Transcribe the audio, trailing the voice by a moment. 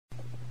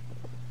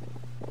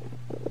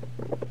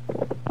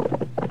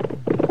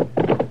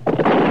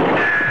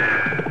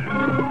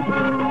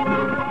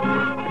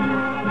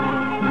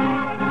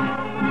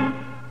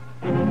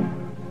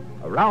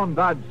Around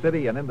Dodge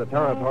City and in the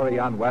territory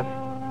on west,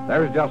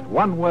 there's just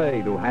one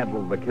way to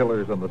handle the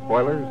killers and the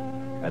spoilers,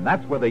 and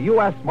that's with a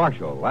U.S.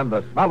 Marshal and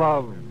the smell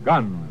of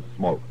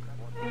Gunsmoke.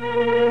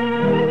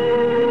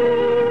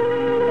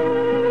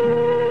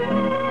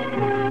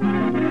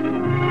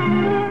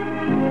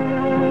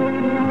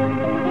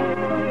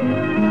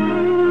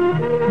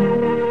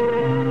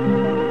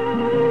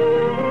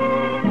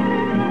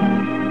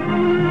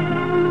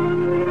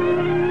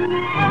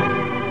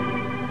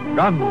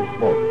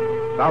 Gunsmoke,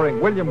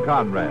 starring William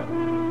Conrad,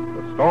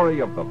 the story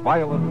of the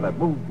violence that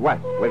moved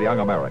west with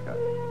young America,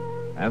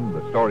 and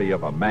the story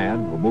of a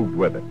man who moved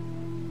with it.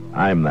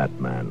 I'm that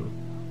man,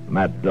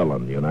 Matt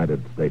Dillon,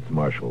 United States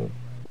Marshal.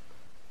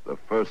 The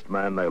first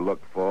man they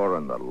look for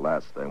and the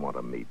last they want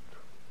to meet.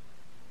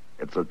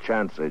 It's a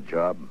chancy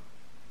job,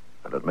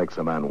 and it makes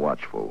a man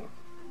watchful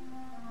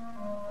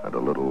and a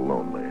little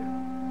lonely.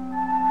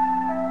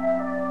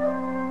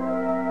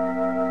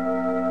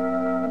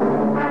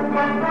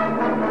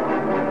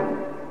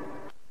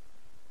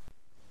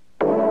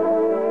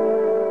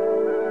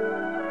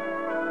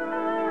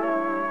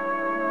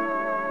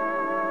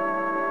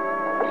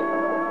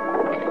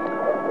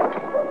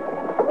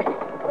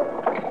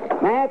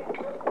 Matt,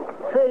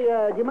 say,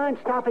 do you mind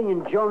stopping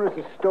in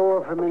Jonas's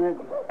store for a minute?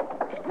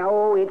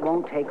 No, it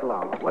won't take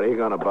long. What are you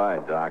going to buy,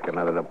 Doc?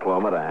 Another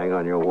diploma to hang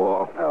on your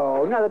wall?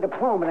 Oh, another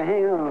diploma to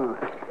hang on.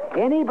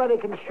 Anybody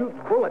can shoot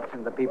bullets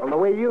into people the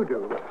way you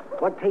do.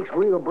 What takes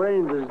real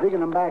brains is digging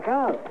them back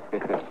out.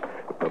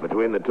 But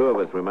between the two of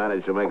us, we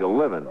managed to make a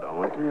living,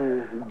 don't we?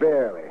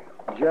 Barely.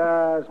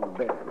 Just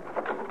barely.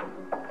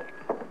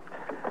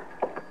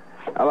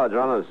 Hello,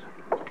 Jonas.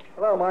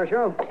 Hello,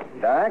 Marshal.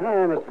 Doc?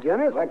 Hi, Mr.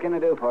 Jonas. What can I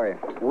do for you?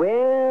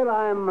 Well,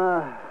 I'm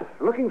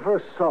looking for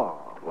a saw.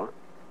 What?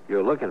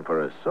 You're looking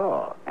for a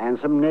saw? And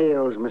some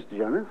nails, Mr.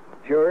 Jonas.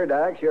 Sure,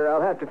 Doc, sure.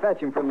 I'll have to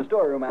fetch him from the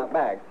storeroom out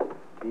back.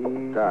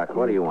 Doc,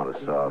 what do you want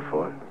a saw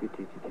for?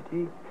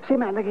 See,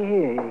 Matt, look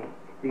here.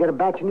 You got a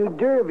batch of new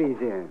derbies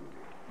in.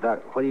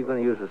 Doc, what are you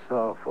going to use a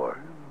saw for?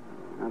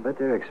 I bet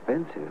they're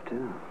expensive,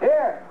 too.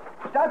 Here!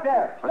 Stop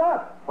there!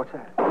 Stop! What's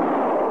that?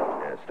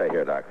 Yeah, stay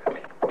here, Doc.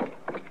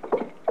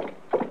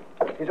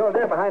 He's over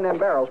there behind them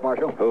barrels,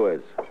 Marshal. Who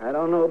is? I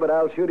don't know, but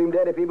I'll shoot him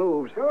dead if he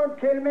moves. Don't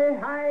kill me.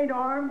 I ain't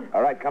armed.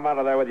 All right, come out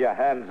of there with your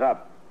hands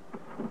up.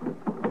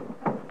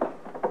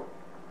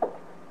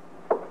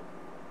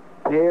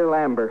 Here,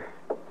 Amber.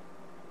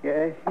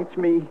 Yes, it's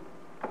me.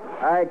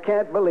 I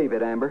can't believe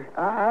it, Amber.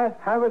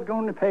 I was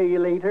going to pay you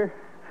later.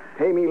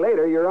 Pay me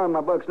later. You're on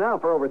my books now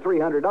for over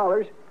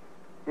 $300.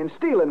 And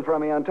stealing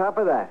from me on top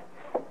of that.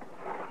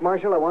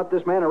 Marshal, I want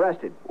this man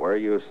arrested. Were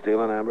you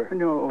stealing, Amber?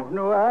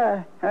 No,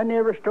 I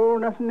never stole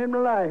nothing in my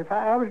life.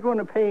 I was going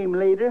to pay him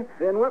later.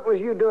 Then what was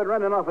you doing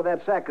running off with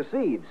that sack of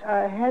seeds?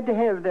 I had to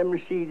have them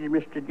seeds,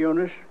 Mr.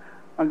 Jonas.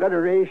 I got to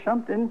raise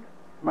something.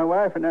 My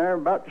wife and I are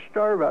about to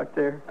starve out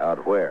there.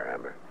 Out where,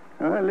 Amber?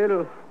 A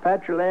little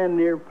patch of land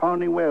near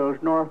Pawnee Wells,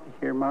 north of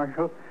here,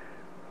 Marshal.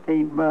 It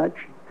ain't much.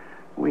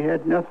 We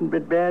had nothing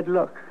but bad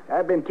luck.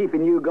 I've been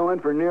keeping you going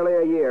for nearly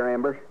a year,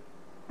 Amber.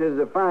 This is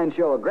a fine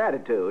show of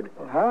gratitude.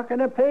 Well, how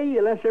can I pay you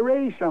unless I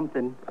raise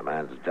something? The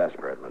man's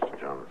desperate, Mr.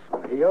 Jones.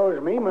 He owes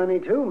me money,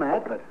 too,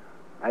 Matt, but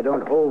I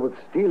don't hold with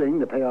stealing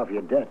to pay off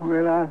your debt.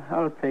 Well,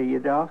 I'll pay you,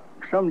 Doc.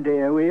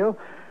 Someday I will.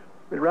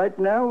 But right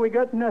now, we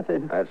got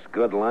nothing. That's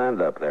good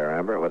land up there,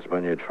 Amber. What's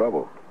been your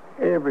trouble?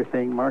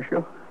 Everything,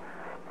 Marshal.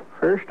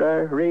 First,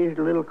 I raised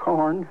a little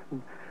corn.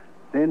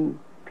 Then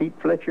Pete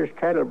Fletcher's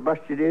cattle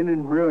busted in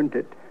and ruined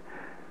it.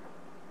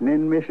 And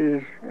then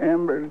Mrs.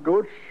 Amber's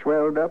goats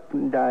swelled up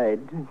and died.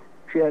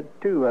 She had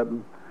two of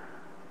them.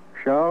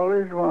 She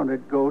always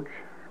wanted goats.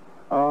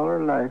 All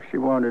her life she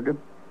wanted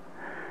them.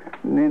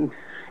 And then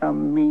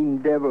some mean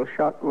devil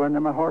shot one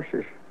of my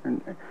horses.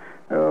 And,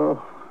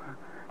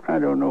 I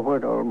don't know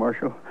what all,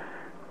 Marshal.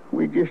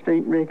 We just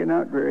ain't making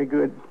out very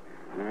good.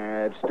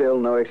 It's still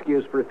no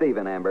excuse for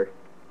thieving, Amber.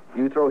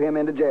 You throw him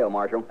into jail,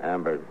 Marshal.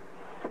 Amber,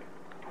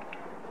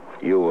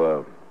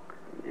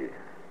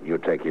 you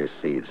take your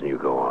seeds and you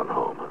go on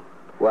home.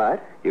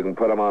 What? You can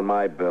put them on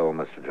my bill,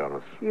 Mr.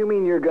 Jonas. You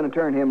mean you're going to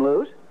turn him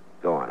loose?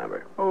 Go on,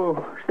 Amber.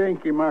 Oh,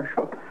 thank you,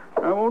 Marshal.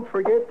 I won't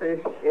forget this.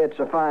 It's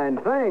a fine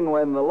thing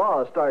when the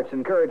law starts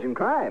encouraging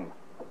crime.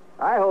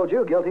 I hold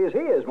you guilty as he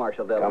is,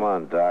 Marshal Dillon. Come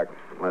on, Doc.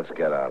 Let's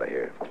get out of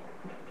here.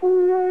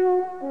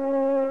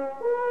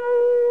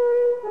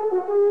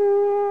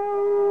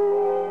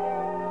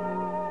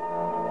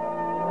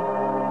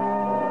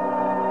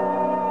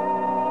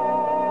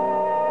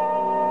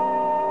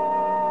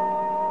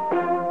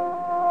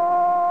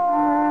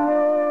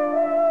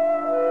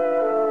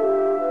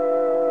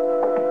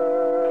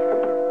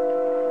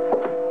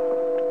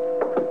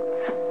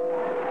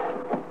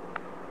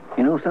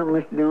 You know something,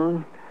 Mr.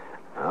 Dillon?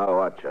 Oh,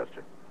 what,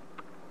 Chester?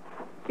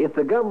 If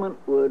the government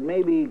would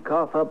maybe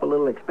cough up a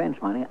little expense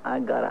money, I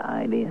got an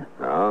idea.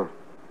 No,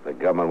 the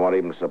government won't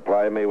even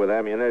supply me with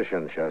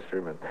ammunition,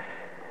 Chester, but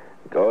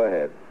go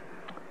ahead.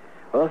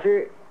 Well,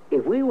 sir,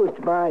 if we was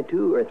to buy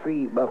 2 or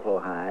 3 buffalo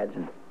hides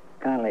and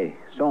kindly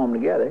sew them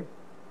together,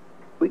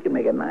 we could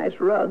make a nice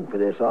rug for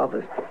this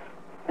office.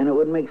 And it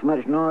wouldn't make so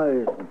much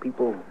noise with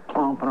people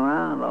clomping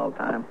around all the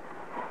time.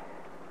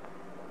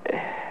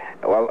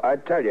 Well, I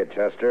tell you,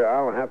 Chester,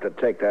 I'll have to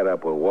take that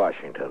up with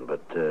Washington,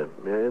 but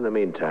in the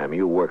meantime,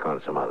 you work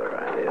on some other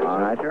ideas. All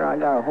right, sir. I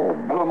got a whole...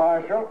 Hello,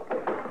 Marshal.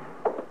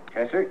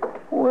 Chester?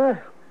 Well,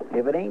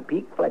 if it ain't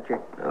Pete Fletcher.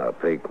 Oh,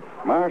 Pete.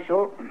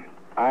 Marshal,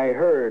 I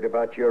heard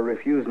about your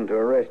refusing to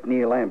arrest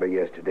Neil Amber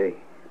yesterday.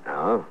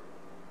 Oh?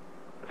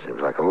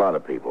 Seems like a lot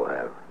of people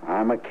have.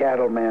 I'm a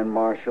cattleman,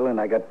 Marshal, and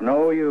I got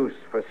no use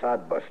for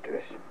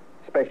sodbusters,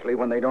 especially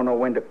when they don't know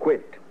when to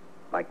quit,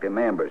 like them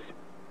Ambers.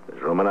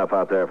 There's room enough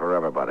out there for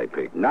everybody,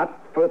 Pete. Not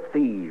for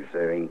thieves,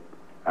 there ain't.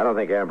 I don't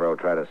think Amber will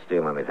try to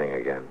steal anything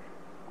again.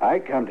 I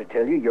come to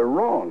tell you you're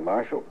wrong,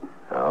 Marshal.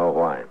 Oh,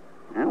 why?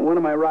 Well, one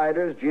of my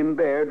riders, Jim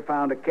Baird,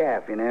 found a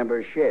calf in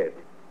Amber's shed.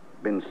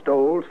 Been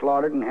stole,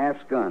 slaughtered, and half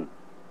skunned.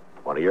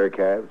 One of your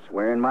calves?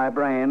 Wearing my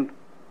brand.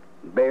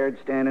 Baird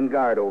standing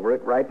guard over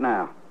it right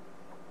now.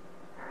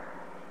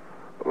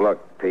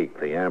 Look, Pete,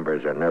 the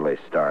Ambers are nearly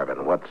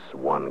starving. What's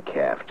one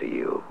calf to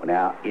you? Well,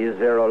 now, is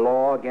there a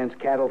law against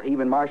cattle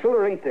thieving, Marshal,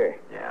 or ain't there?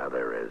 Yeah,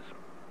 there is.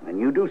 Then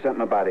you do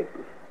something about it.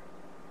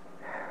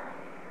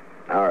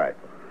 All right.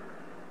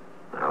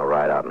 I'll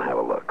ride out and have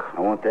a look.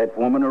 I want that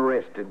woman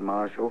arrested,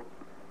 Marshal.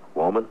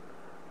 Woman?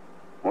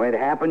 Well, it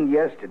happened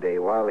yesterday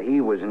while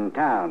he was in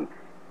town.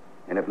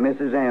 And if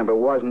Mrs. Amber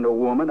wasn't a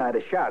woman, I'd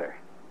have shot her.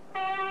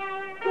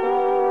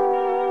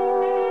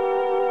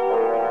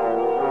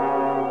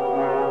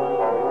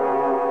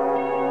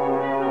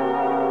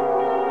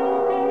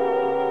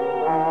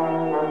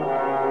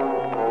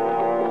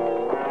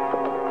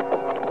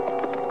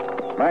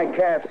 My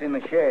calf's in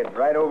the shed,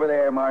 right over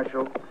there,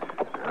 Marshal.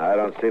 I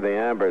don't see the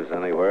Ambers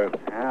anywhere.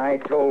 I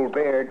told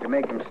Baird to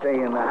make him stay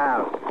in the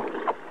house.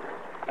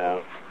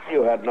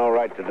 You had no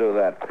right to do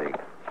that, Pete.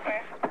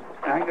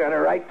 I got a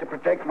right to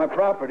protect my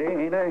property,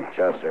 ain't I?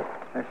 Chester,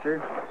 Yes,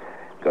 sir.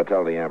 go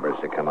tell the Ambers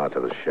to come out to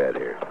the shed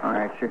here. All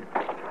right, sir.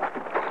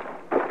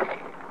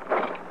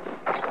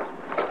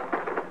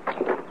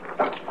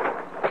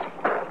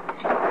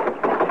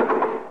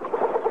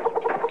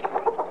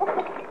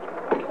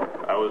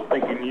 I was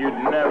thinking you'd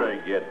never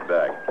get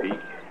back, Pete.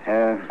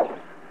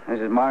 This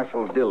is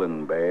Marshal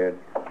Dillon, Baird.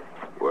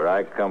 Where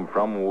I come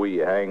from, we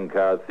hang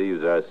car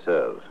thieves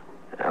ourselves.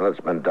 Well, it's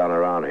been done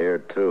around here,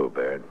 too,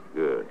 Baird.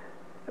 Good.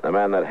 The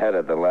man that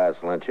headed the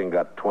last lynching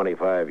got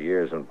 25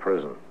 years in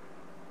prison.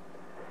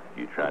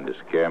 You trying to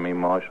scare me,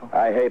 Marshal?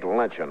 I hate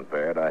lynching,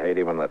 Baird. I hate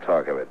even the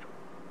talk of it.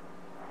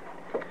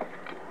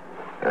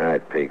 All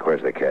right, Pete,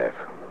 where's the calf?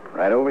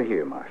 Right over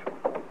here, Marshal.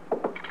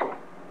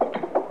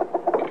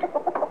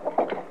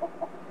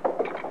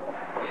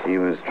 She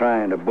was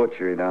trying to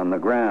butcher it on the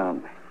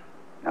ground.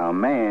 Now, a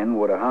man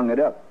would have hung it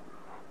up.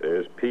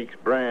 There's Peke's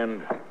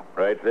brand,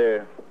 right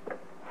there.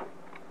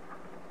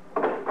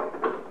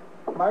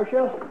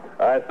 Marshal?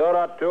 I thought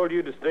I told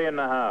you to stay in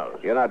the house.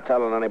 You're not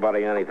telling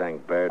anybody anything,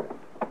 Baird.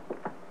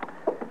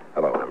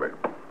 Hello, Amber.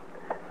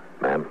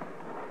 Ma'am?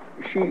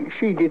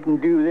 She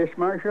didn't do this,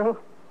 Marshal.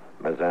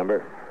 Miss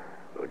Amber,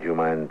 would you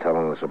mind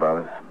telling us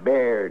about it?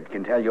 Baird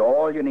can tell you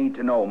all you need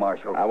to know,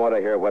 Marshal. I want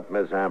to hear what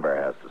Miss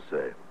Amber has to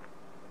say.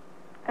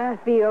 I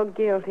feel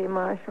guilty,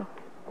 Marshal.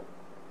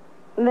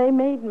 They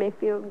made me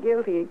feel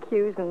guilty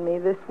accusing me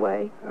this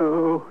way.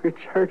 Oh, it's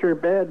hurt her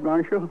bad,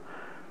 Marshal.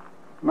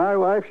 My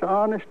wife's an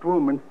honest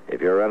woman.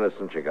 If you're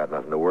innocent, you got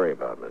nothing to worry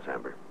about, Miss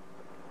Amber.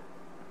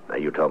 Now,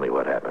 you tell me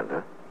what happened,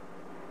 huh?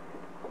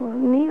 Well,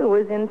 Neil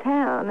was in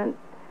town, and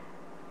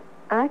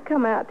I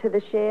come out to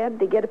the shed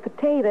to get a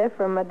potato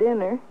for my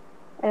dinner,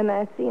 and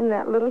I seen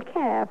that little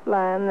calf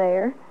lying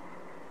there,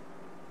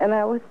 and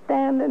I was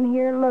standing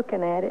here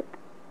looking at it.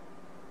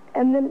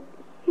 And then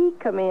he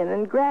come in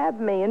and grabbed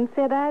me and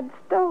said I'd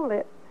stole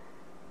it.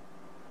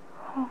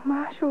 Oh,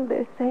 Marshal,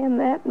 they're saying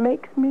that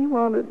makes me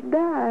want to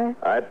die.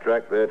 I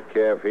tracked that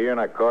calf here, and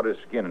I caught her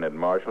skinning it,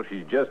 Marshal.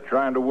 She's just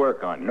trying to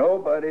work on you.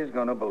 Nobody's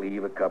going to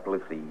believe a couple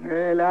of thieves.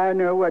 Well, I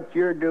know what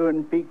you're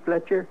doing, Pete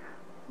Fletcher,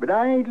 but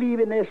I ain't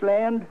leaving this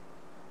land.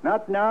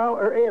 Not now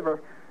or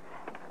ever.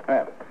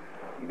 Well,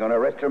 you going to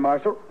arrest her,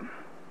 Marshal?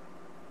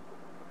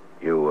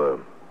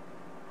 You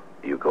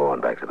go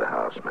on back to the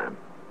house, ma'am.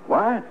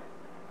 What?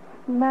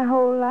 My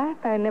whole life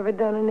I never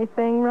done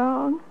anything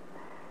wrong.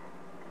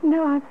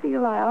 Now I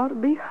feel I ought to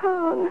be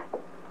hung.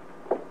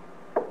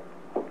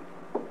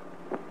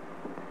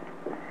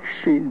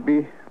 She'd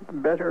be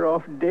better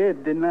off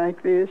dead than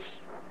like this.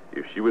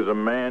 If she was a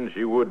man,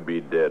 she would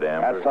be dead,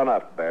 Amber. That's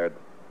enough, Baird.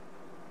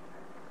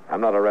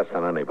 I'm not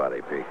arresting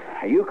anybody, Pete.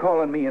 Are you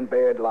calling me and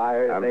Baird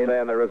liars? I'm saying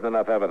there isn't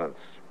enough evidence.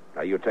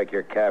 Now, you take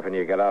your calf and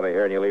you get out of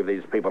here and you leave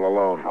these people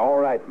alone. All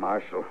right,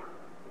 Marshal.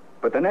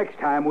 But the next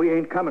time we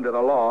ain't coming to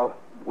the law.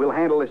 We'll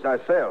handle this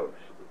ourselves.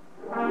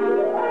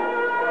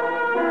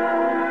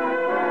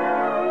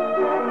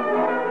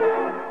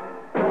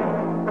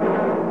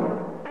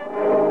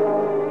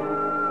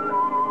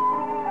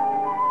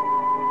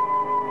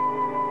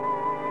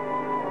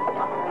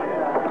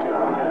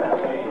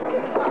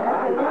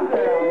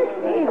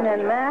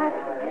 Evening, Matt.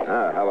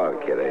 Ah, hello,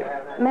 Kitty.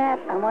 Matt,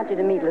 I want you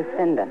to meet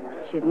Lucinda.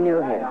 She's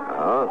new here.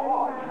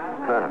 Oh?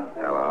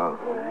 Hello.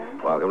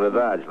 Welcome to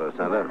Dodge,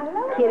 Lucinda.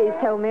 Kitty's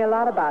told me a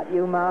lot about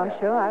you,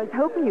 Marshal. I was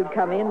hoping you'd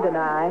come in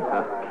tonight.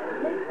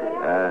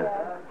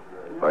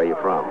 Where are you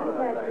from?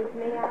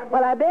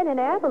 Well, I've been in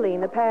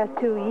Abilene the past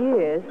 2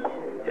 years.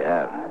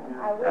 Yeah.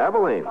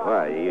 Abilene?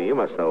 Why, you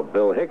must know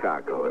Bill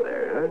Hickok over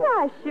there, huh?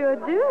 I sure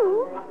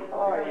do.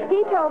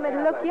 He told me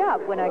to look you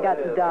up when I got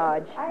to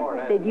Dodge.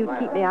 Said you'd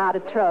keep me out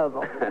of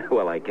trouble.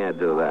 Well, I can't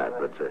do that,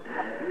 but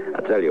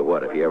I'll tell you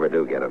what, if you ever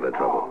do get into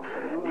trouble,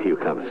 you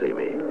come see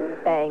me.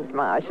 Thanks,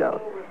 Marshal.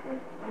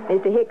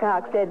 Mr.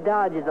 Hickok said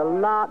Dodge is a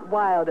lot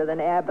wilder than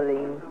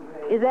Abilene.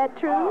 Is that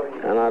true?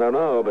 And I don't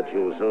know, but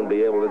you'll soon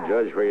be able to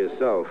judge for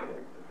yourself.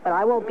 But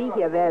I won't be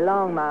here very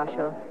long,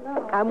 Marshal.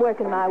 I'm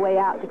working my way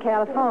out to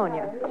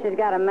California. She's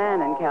got a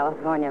man in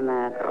California,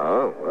 Matt.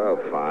 Oh, well,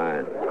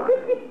 fine.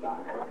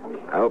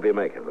 I hope you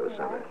make it,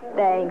 Lucinda.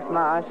 Thanks,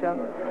 Marshal.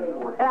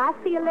 I'll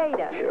see you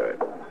later. Sure.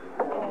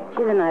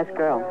 She's a nice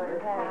girl.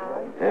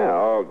 Yeah,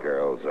 all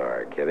girls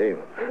are, Kitty.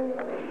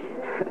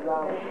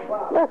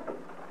 Look,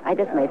 I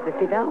just made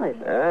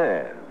 $50.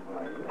 Yeah.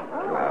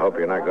 Well, I hope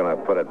you're not going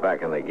to put it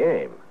back in the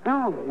game.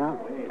 No.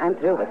 I'm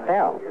through with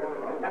Phil.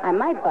 I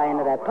might buy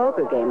into that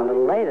poker game a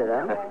little later,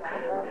 though.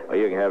 Well,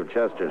 you can have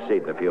Chester's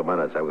seat in a few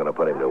minutes. I'm going to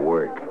put him to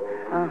work.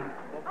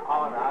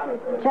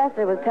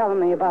 Chester was telling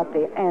me about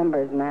the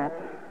Ambers, Matt.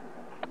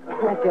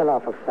 I feel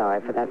awful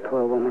sorry for that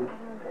poor woman.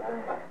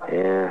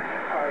 Yeah,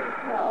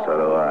 so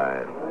do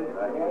I.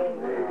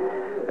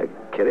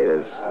 Kitty,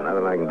 there's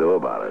nothing I can do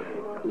about it.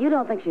 You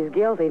don't think she's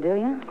guilty, do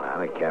you?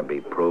 Well, it can't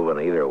be proven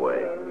either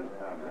way.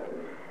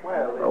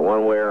 But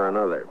one way or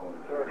another,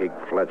 Pete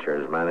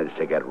Fletcher's managed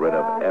to get rid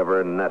of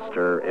every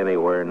nester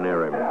anywhere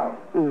near him.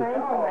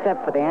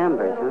 Except for the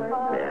Ambers,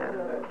 huh? Yeah.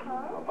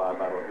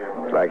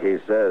 It's like he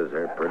says,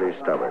 they're pretty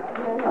stubborn.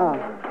 Oh,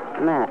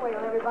 Matt,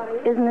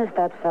 isn't this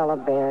that fella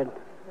Baird?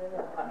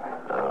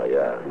 Oh,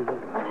 yeah.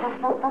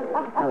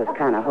 I was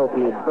kind of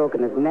hoping he'd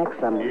broken his neck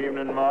somewhere.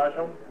 Evening,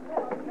 Marshal.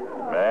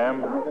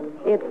 Ma'am?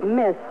 It's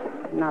Miss,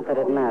 not that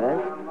it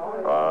matters.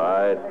 All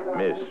right,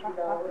 miss.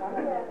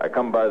 I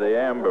come by the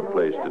Amber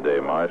place today,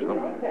 Marshal.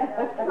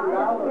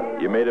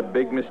 You made a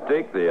big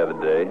mistake the other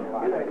day.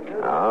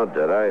 Oh,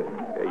 did I?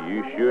 Yeah,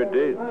 you sure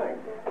did.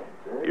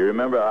 You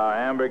remember how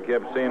Amber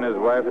kept saying his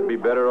wife would be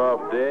better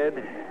off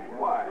dead?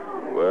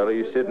 Well,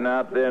 he's sitting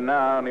out there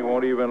now, and he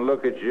won't even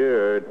look at you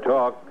or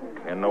talk,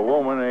 and the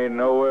woman ain't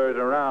nowhere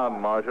around,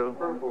 Marshal.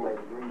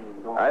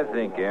 I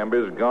think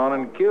Amber's gone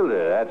and killed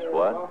her, that's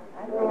what.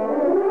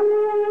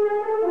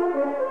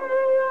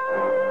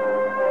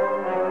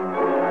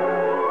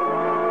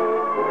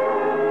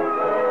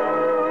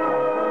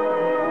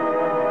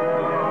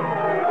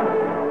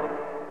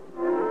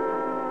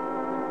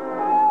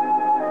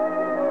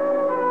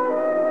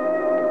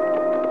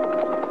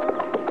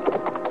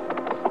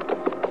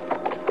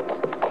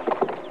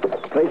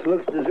 Place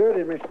looks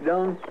deserted, Mr.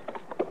 Dillon.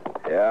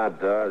 Yeah, it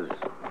does.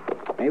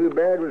 Maybe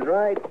Baird was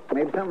right.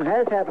 Maybe something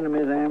has happened to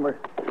Miss Amber.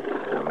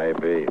 Yeah,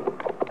 maybe.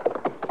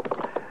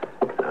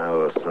 I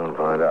will soon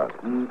find out.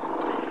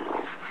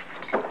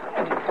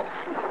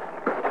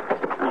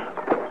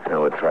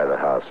 Now we'll try the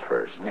house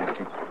first.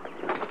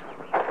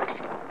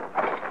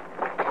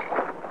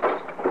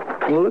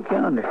 Well, look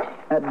yonder.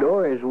 That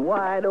door is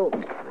wide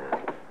open.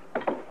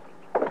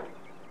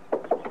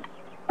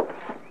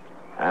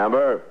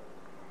 Amber?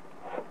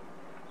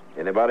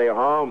 Anybody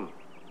home?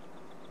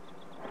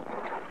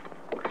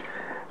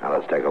 Now,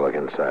 let's take a look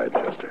inside,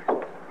 Chester.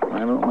 I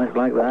don't much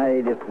like the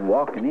idea of just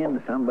walking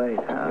into somebody's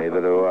house.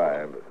 Neither do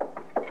I. But...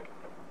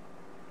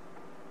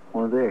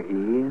 Well, there he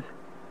is.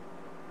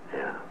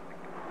 Yeah.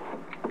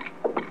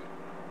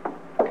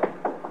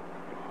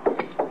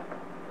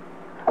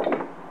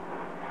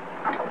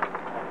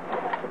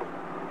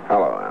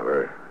 Hello,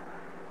 Amber.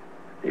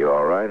 You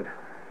all right?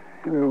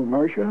 Hello,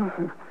 Marshal.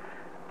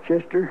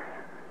 Chester.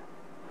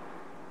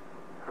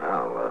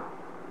 Well,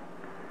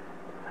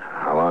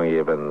 how long have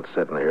you been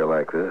sitting here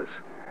like this?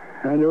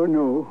 I don't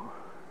know.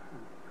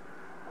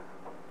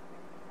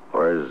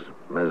 Where's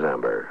Miss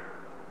Amber?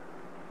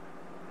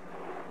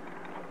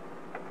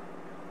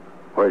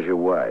 Where's your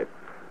wife?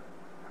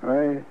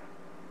 Why,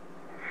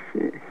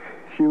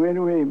 she went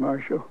away,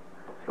 Marshal.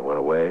 She went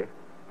away?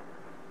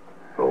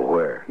 Go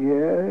where?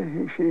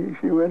 Yeah,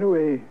 she went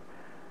away.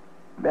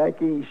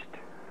 Back east.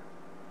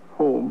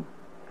 Home.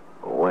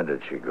 When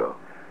did she go?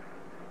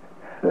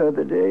 The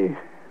other day.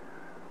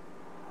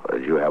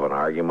 Did you have an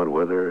argument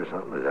with her or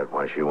something? Is that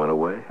why she went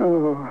away?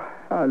 Oh,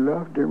 I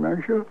loved her,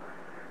 Marshal.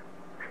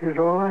 She's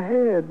all I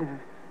had.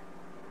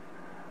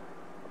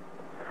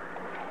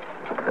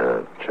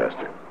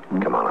 Chester,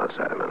 come on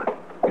outside a minute.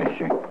 Yes,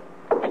 sir.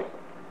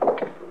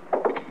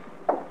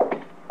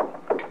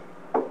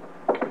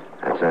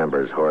 That's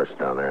Amber's horse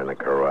down there in the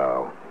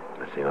corral.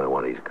 That's the only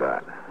one he's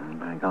got.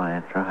 By golly,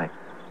 that's right.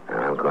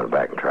 I'm going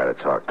back and try to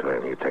talk to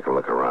him. You take a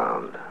look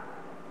around.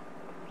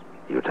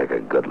 You take a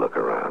good look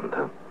around,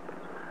 huh?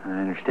 I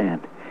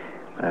understand.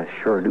 But I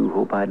sure do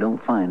hope I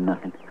don't find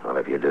nothing. Well,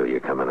 if you do, you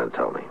come in and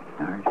tell me.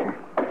 All right, sir.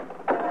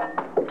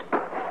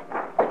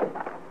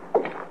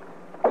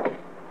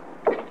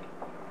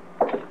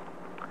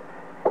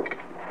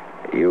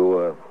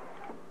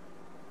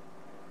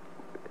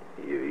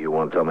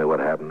 want to tell me what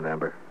happened,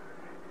 Amber?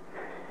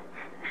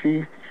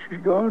 She's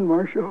gone,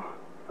 Marshal.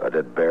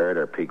 Did Barrett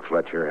or Pete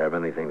Fletcher have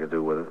anything to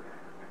do with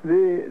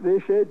it? They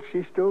said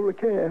she stole a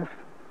calf.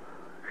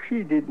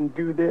 She didn't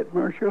do that,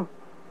 Marshal.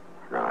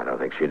 No, I don't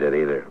think she did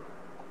either.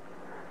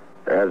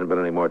 There hasn't been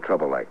any more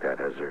trouble like that,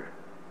 has there?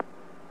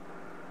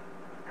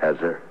 Has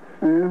there?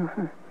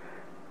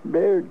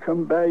 Baird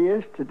come by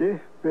yesterday,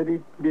 but he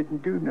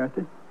didn't do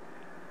nothing.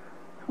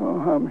 Oh,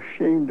 I'm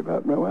ashamed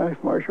about my wife,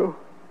 Marshal.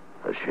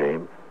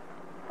 Ashamed?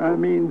 I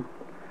mean,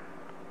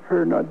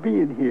 her not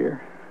being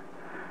here.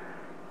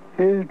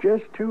 It's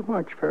just too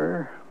much for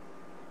her.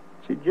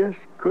 She just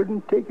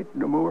couldn't take it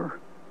no more.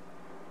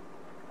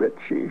 But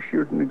she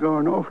shouldn't have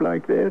gone off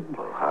like that.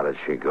 Well, how did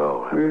she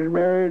go? We was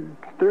married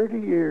 30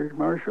 years,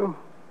 Marshal.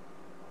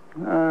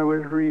 I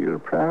was real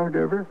proud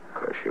of her. Of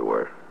course you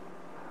were.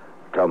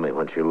 Tell me,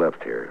 when she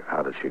left here,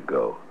 how did she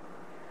go?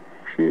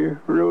 She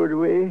rode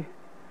away.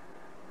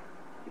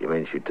 You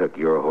mean she took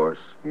your horse?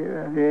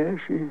 Yeah,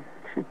 she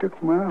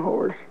took my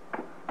horse.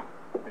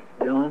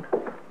 Dillon?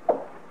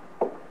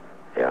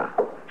 Yeah.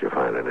 Did you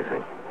find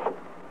anything?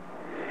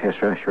 Yes,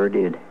 sir, I sure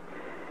did.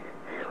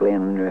 Laying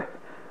under a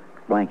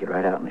blanket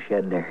right out in the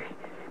shed there.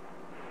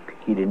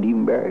 He didn't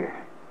even bury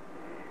her.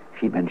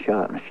 She'd been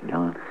shot, Mr.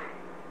 Dillon.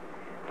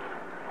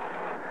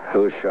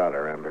 Who shot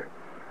her, Amber?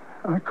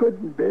 I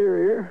couldn't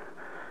bury her.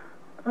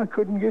 I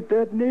couldn't get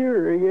that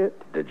near her yet.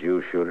 Did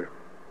you shoot her?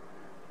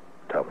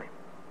 Tell me.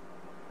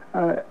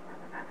 I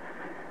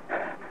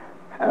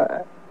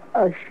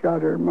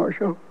shot her,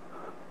 Marshal.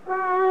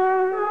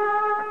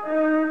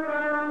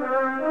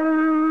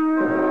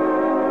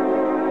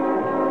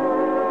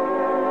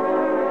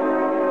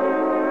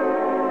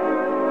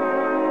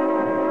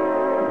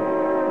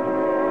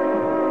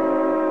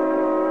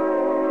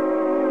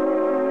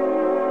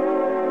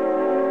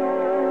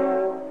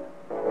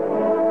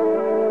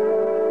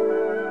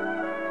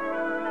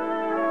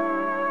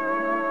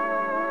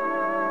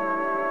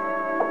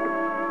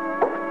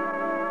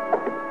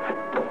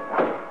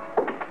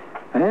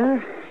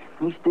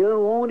 He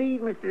still won't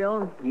eat, Mr.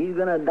 Dillon. He's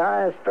going to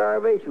die of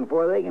starvation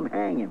before they can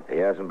hang him. He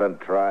hasn't been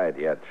tried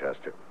yet,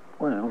 Chester.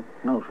 Well,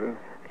 no, sir.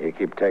 You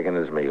keep taking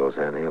his meals,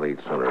 and he'll eat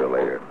sooner or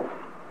later.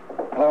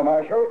 Hello,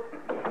 Marshal.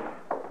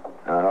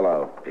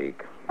 Hello,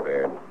 Peek,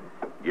 Baird.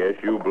 Guess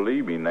you'll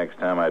believe me next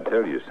time I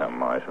tell you something,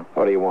 Marshal.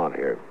 What do you want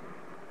here?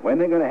 When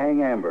they going to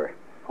hang Amber?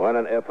 When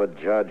and if a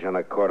judge in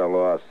a court of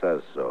law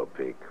says so,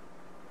 Peek.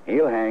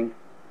 He'll hang.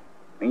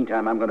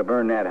 Meantime, I'm going to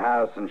burn that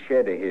house and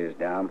shed of his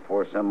down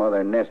before some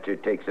other nester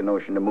takes a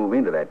notion to move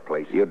into that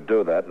place. You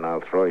do that, and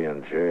I'll throw you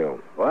in jail.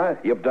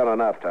 What? You've done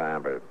enough to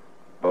Amber.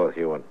 Both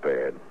you and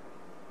Baird.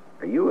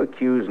 Are you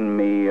accusing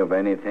me of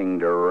anything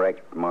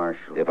direct,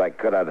 Marshal? If I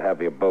could, I'd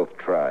have you both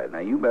tried. Now,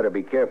 you better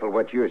be careful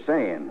what you're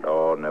saying.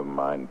 Oh, never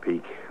mind,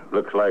 Peek.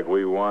 Looks like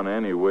we won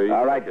anyway.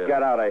 All right,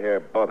 get out of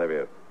here, both of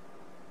you.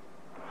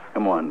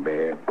 Come on,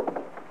 Baird.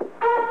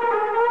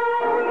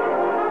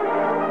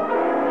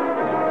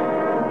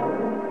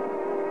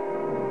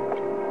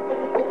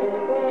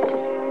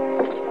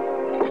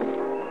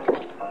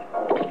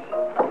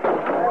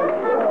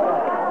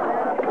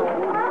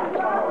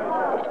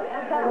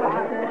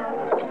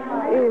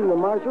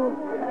 Marshal,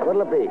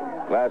 what'll it be?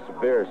 Glass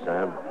of beer,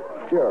 Sam.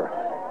 Sure.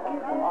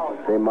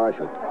 Say,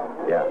 Marshal.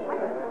 Yeah.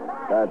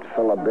 That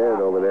fella Baird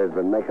over there has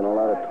been making a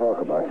lot of talk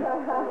about you.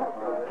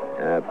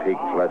 Yeah, Pete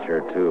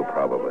Fletcher, too,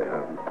 probably,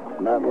 huh?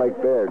 Not like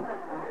Baird.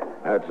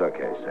 That's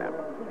okay, Sam.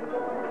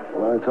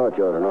 Well, I thought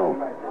you ought to know.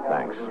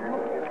 Thanks.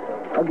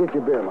 I'll get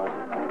you beer, Marshal.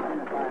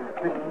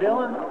 Mr.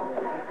 Dillon?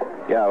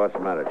 Yeah, what's the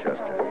matter,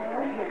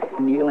 Chester?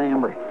 Neil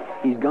Amber.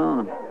 He's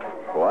gone.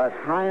 What?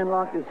 I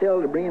unlocked his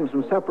cell to bring him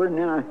some supper, and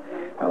then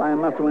I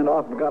must have went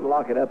off and forgot to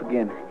lock it up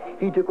again.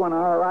 He took one of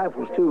our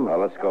rifles, too. Well,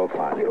 let's go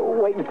find him.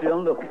 Oh, wait, Mr.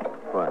 Dillon, look.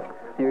 What?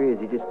 There he is.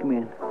 He just come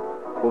in.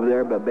 Over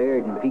there by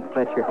Baird and Pete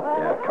Fletcher.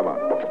 Yeah, come on.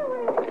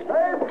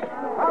 Hey,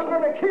 I'm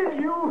going to kill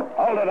you.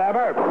 Hold it,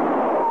 Amber.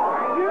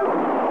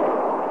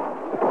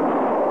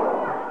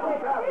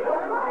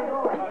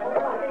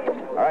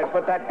 All right,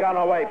 put that gun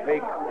away,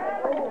 Pete.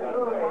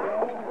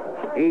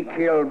 He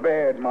killed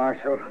Baird,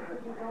 Marshal.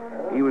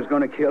 He was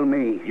going to kill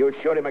me. You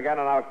shoot him again,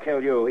 and I'll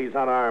kill you. He's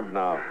unarmed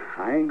now.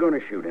 I ain't going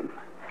to shoot him.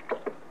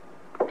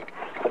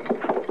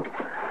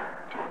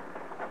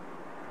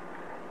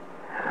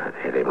 That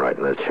hit him right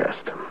in the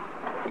chest.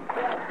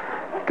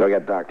 Go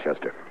get Doc,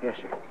 Chester. Yes,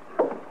 sir.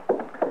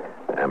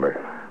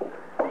 Amber,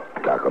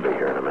 Doc will be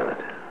here in a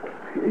minute.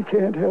 He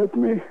can't help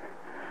me.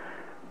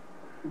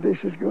 This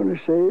is going to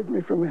save me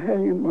from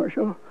hanging,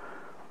 Marshal.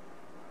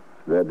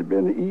 That'd have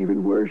been an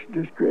even worse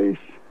disgrace.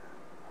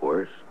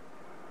 Worse?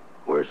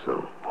 Worse than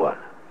what?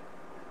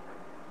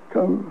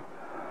 Come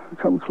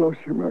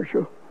closer,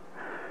 Marshal.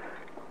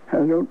 I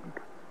don't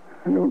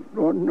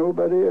want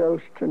nobody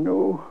else to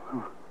know,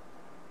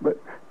 but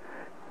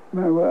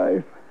my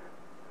wife.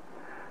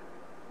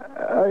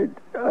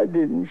 I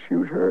didn't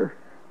shoot her.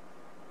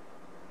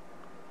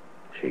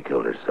 She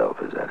killed herself,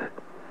 is that it?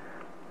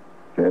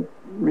 That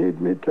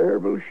made me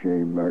terrible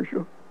ashamed,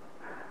 Marshal.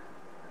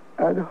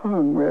 I'd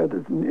hung rather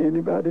than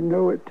anybody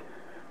know it.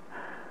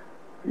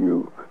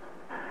 You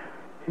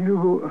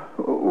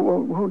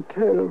won't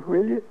tell,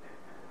 will you?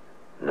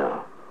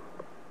 No.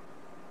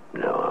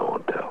 No, I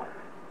won't tell.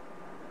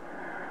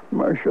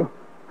 Marshal,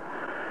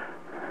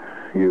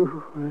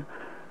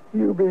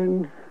 you've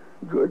been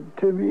good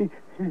to me.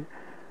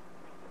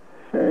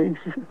 Thanks.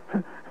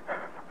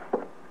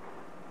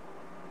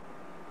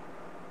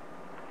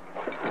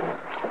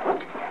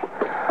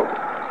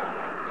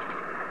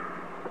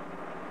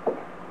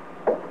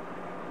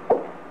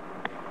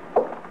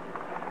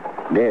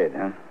 Dead,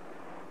 huh?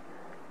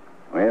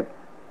 Well,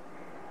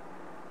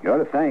 you ought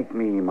to thank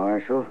me,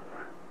 Marshal.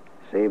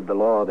 Saved the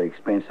law the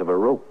expense of a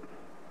rope.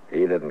 He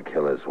didn't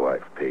kill his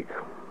wife, Peake.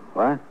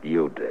 What?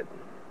 You did.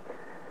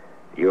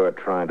 You were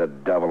trying to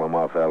double him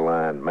off her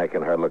land,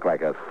 making her look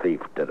like a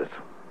thief did it.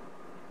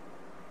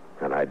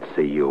 And I'd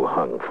see you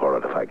hung for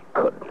it if I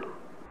could.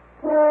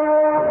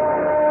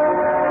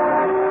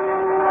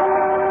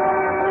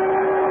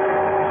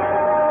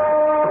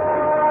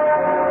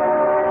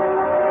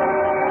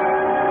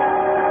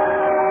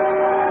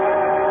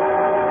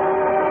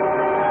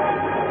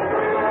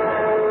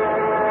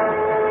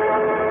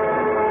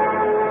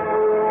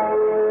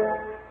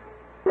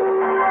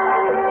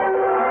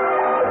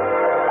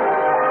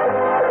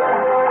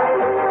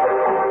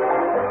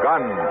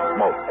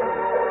 Gunsmoke.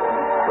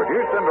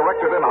 Produced and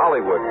directed in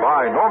Hollywood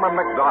by Norman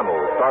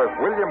McDonald, stars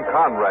William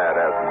Conrad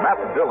as Matt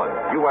Dillon,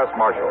 U.S.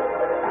 Marshal.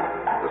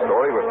 The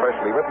story was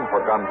specially written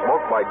for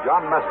Gunsmoke by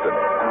John Meston.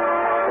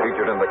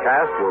 Featured in the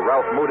cast were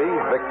Ralph Moody,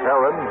 Vic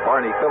Perrin,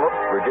 Barney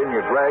Phillips, Virginia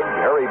Gregg,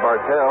 Harry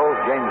Bartell,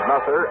 James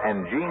Nusser,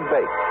 and Gene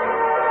Bates.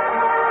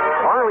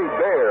 Harley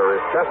Bear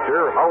is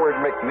Chester, Howard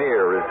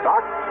McNear is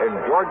Doc, and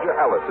Georgia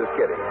Ellis is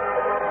Kitty.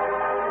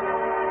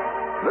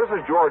 This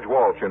is George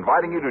Walsh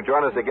inviting you to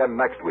join us again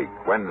next week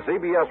when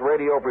CBS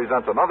Radio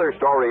presents another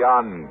story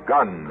on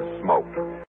Gunsmoke.